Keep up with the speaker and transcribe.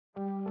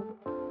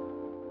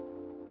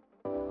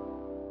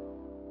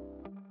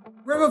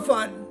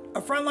RiverFund,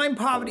 a frontline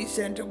poverty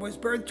center, was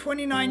birthed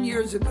 29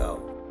 years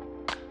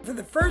ago. For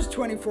the first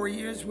 24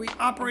 years, we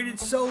operated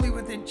solely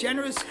with the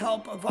generous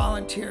help of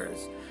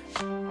volunteers.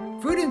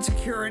 Food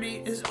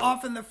insecurity is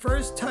often the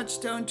first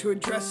touchstone to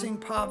addressing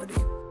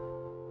poverty.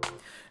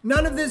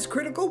 None of this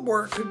critical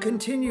work could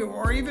continue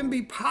or even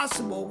be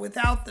possible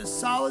without the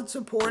solid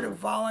support of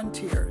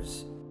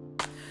volunteers.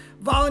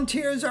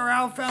 Volunteers are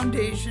our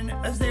foundation,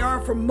 as they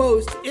are for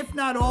most, if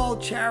not all,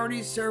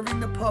 charities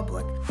serving the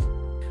public.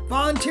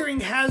 Volunteering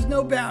has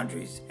no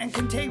boundaries and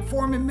can take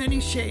form in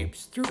many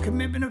shapes through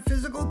commitment of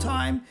physical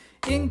time,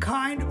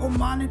 in-kind, or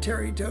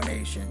monetary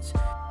donations.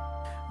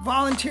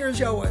 Volunteers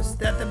show us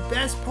that the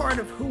best part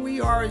of who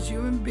we are as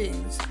human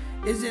beings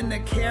is in the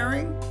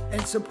caring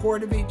and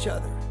support of each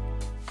other.